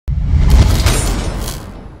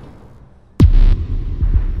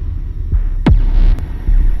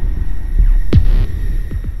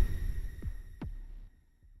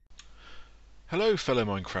Hello fellow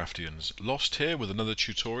Minecraftians, Lost here with another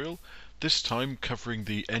tutorial, this time covering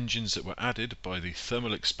the engines that were added by the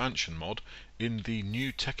thermal expansion mod in the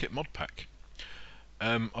new TEKKIT mod pack.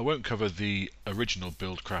 I won't cover the original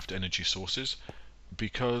Buildcraft energy sources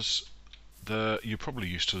because you're probably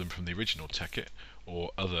used to them from the original TEKKIT or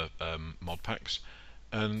other mod packs,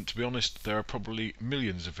 and to be honest there are probably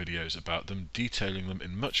millions of videos about them detailing them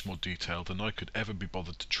in much more detail than I could ever be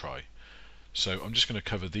bothered to try. So I'm just going to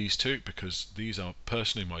cover these two because these are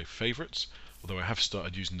personally my favourites, although I have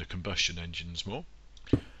started using the combustion engines more.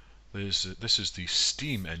 This is the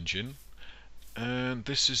steam engine, and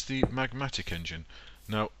this is the magmatic engine.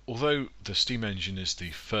 Now, although the steam engine is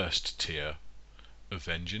the first tier of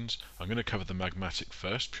engines, I'm going to cover the magmatic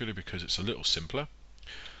first, purely because it's a little simpler.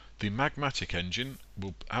 The magmatic engine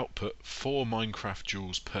will output 4 Minecraft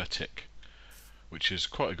joules per tick, which is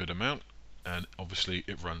quite a good amount, and obviously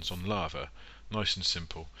it runs on lava. Nice and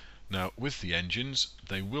simple. Now with the engines,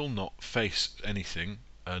 they will not face anything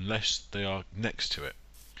unless they are next to it.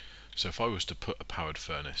 So if I was to put a powered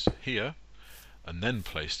furnace here and then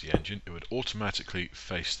place the engine, it would automatically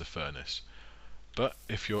face the furnace. But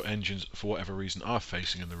if your engines for whatever reason are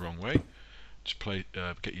facing in the wrong way, just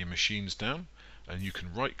get your machines down and you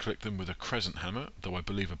can right click them with a crescent hammer, though I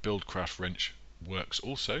believe a Buildcraft wrench works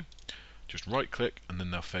also. Just right click and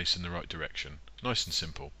then they'll face in the right direction. Nice and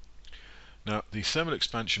simple. Now the thermal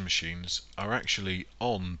expansion machines are actually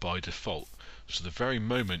on by default, so the very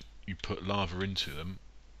moment you put lava into them,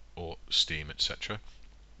 or steam etc.,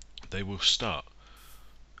 they will start.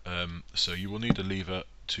 So you will need a lever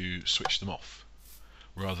to switch them off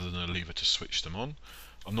rather than a lever to switch them on.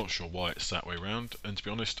 I'm not sure why it's that way around, and to be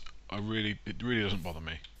honest it really doesn't bother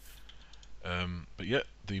me. But yet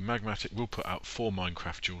the magmatic will put out 4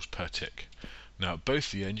 Minecraft joules per tick. Now both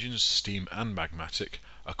the engines, steam and magmatic,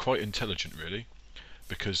 are quite intelligent really,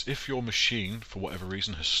 because if your machine for whatever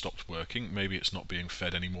reason has stopped working, maybe it's not being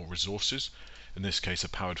fed any more resources, in this case a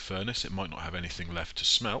powered furnace, it might not have anything left to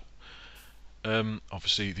smelt,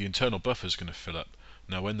 obviously the internal buffer is going to fill up.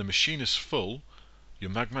 Now when the machine is full,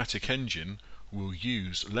 your magmatic engine will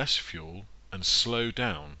use less fuel and slow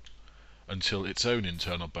down until its own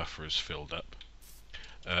internal buffer is filled up.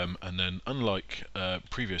 And then unlike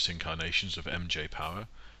previous incarnations of MJ power,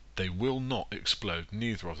 they will not explode,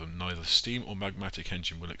 neither of them, neither steam or magmatic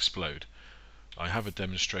engine will explode. I have a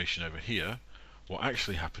demonstration over here. What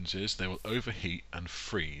actually happens is they will overheat and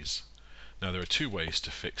freeze. Now there are 2 ways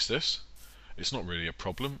to fix this. It's not really a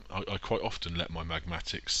problem. I quite often let my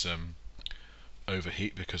magmatics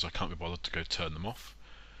overheat because I can't be bothered to go turn them off.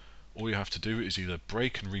 All you have to do is either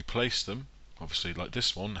break and replace them. Obviously, like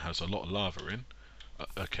this one has a lot of lava in.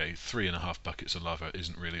 Okay, 3.5 buckets of lava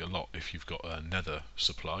isn't really a lot if you've got a nether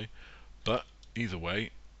supply, but either way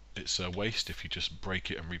it's a waste if you just break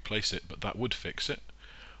it and replace it, but that would fix it.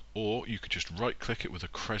 Or you could just right click it with a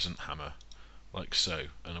crescent hammer like so,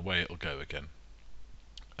 and away it'll go again.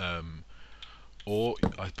 Or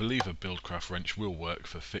I believe a Buildcraft wrench will work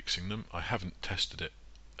for fixing them. I haven't tested it,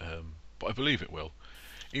 but I believe it will.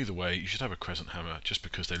 Either way, you should have a crescent hammer just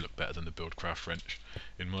because they look better than the Buildcraft wrench,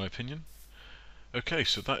 in my opinion. Okay,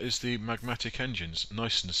 so that is the magmatic engines,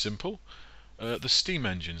 nice and simple. The steam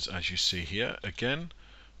engines, as you see here, again,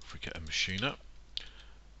 if we get a machine up,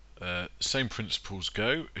 same principles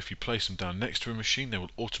go. If you place them down next to a machine, they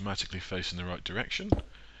will automatically face in the right direction.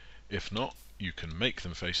 If not, you can make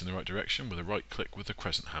them face in the right direction with a right click with the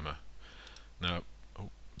crescent hammer. Now,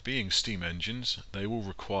 being steam engines, they will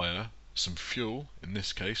require some fuel. In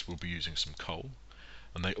this case we'll be using some coal,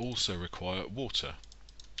 and they also require water.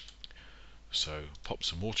 So pop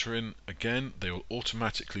some water in. Again, they will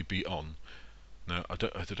automatically be on. Now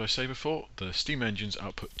did I say before, the steam engines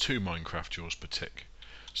output 2 Minecraft joules per tick,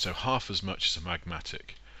 so half as much as a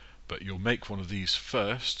magmatic, but you'll make one of these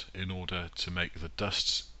first in order to make the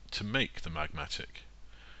dusts to make the magmatic.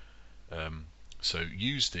 So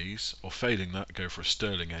use these, or failing that, go for a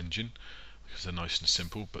Stirling engine because they're nice and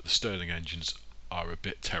simple, but the Stirling engines are a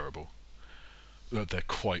bit terrible. They're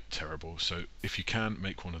quite terrible, so if you can,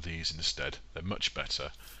 make one of these instead. They're much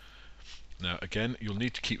better. Now again, you'll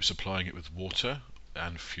need to keep supplying it with water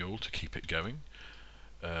and fuel to keep it going.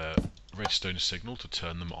 Redstone signal to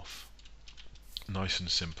turn them off. Nice and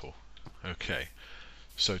simple. Okay,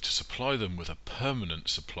 so to supply them with a permanent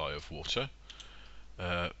supply of water,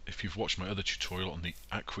 if you've watched my other tutorial on the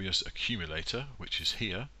Aqueous Accumulator, which is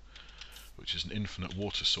here, which is an infinite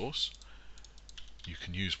water source, you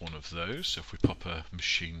can use one of those. So if we pop a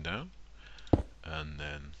machine down, and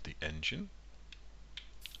then the engine,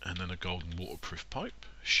 and then a golden waterproof pipe,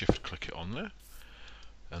 shift click it on there,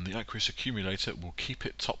 and the Aqueous Accumulator will keep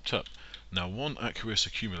it topped up. Now one Aqueous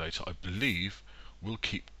Accumulator, I believe, will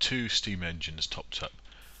keep 2 steam engines topped up.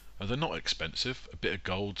 They're not expensive, a bit of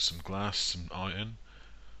gold, some glass, some iron.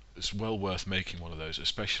 It's well worth making one of those,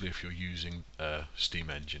 especially if you're using steam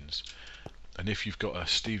engines. And if you've got a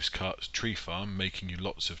Steve's Cart tree farm making you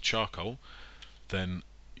lots of charcoal, then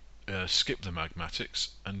skip the Magmatics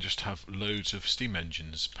and just have loads of steam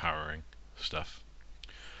engines powering stuff.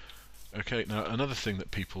 Okay, now another thing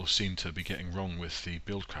that people seem to be getting wrong with the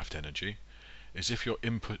Buildcraft energy is if you're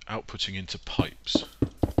outputting into pipes.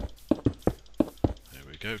 There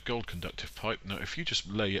we go, gold conductive pipe. Now if you just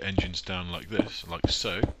lay your engines down like this, like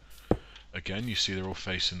so, again you see they're all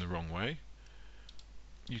facing the wrong way.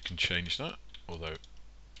 You can change that, although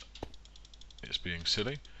it's being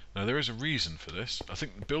silly. Now there is a reason for this. I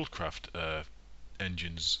think the Buildcraft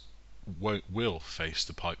engines will face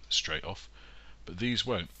the pipe straight off, but these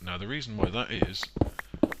won't. Now the reason why that is,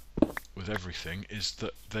 with everything, is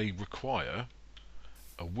that they require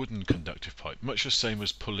a wooden conductive pipe. Much the same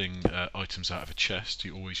as pulling items out of a chest,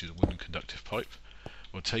 you always use a wooden conductive pipe.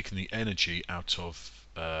 Well, taking the energy out of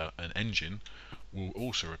an engine will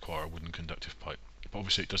also require a wooden conductive pipe. But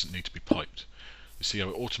obviously it doesn't need to be piped. You see how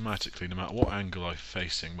it automatically, no matter what angle I'm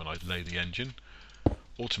facing when I lay the engine,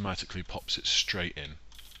 automatically pops it straight in.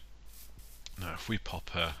 Now if we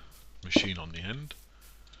pop a machine on the end,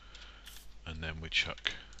 and then we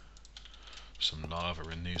chuck some lava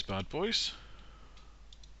in these bad boys,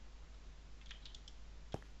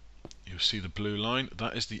 you'll see the blue line.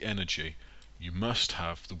 That is the energy. You must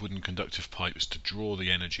have the wooden conductive pipes to draw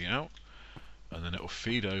the energy out, and then it will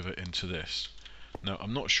feed over into this. Now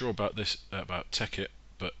I'm not sure about this, about TEKKIT,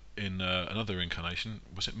 but in another incarnation,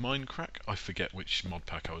 was it Minecraft? I forget which mod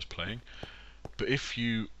pack I was playing. But if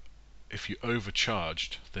you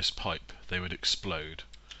overcharged this pipe, they would explode.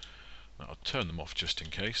 Now, I'll turn them off just in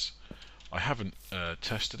case. I haven't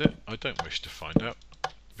tested it. I don't wish to find out,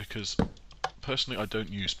 because personally I don't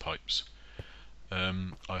use pipes.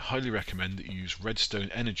 I highly recommend that you use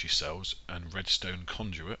redstone energy cells and redstone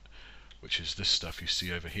conduit, which is this stuff you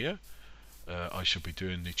see over here. I shall be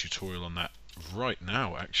doing the tutorial on that right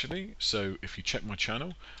now actually, so if you check my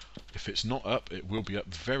channel, if it's not up, it will be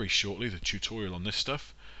up very shortly, the tutorial on this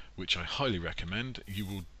stuff, which I highly recommend. You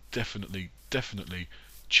will definitely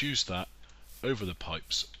choose that over the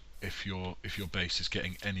pipes if your base is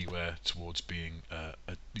getting anywhere towards being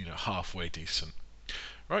halfway decent.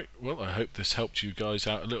 Right, well I hope this helped you guys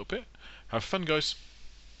out a little bit. Have fun guys.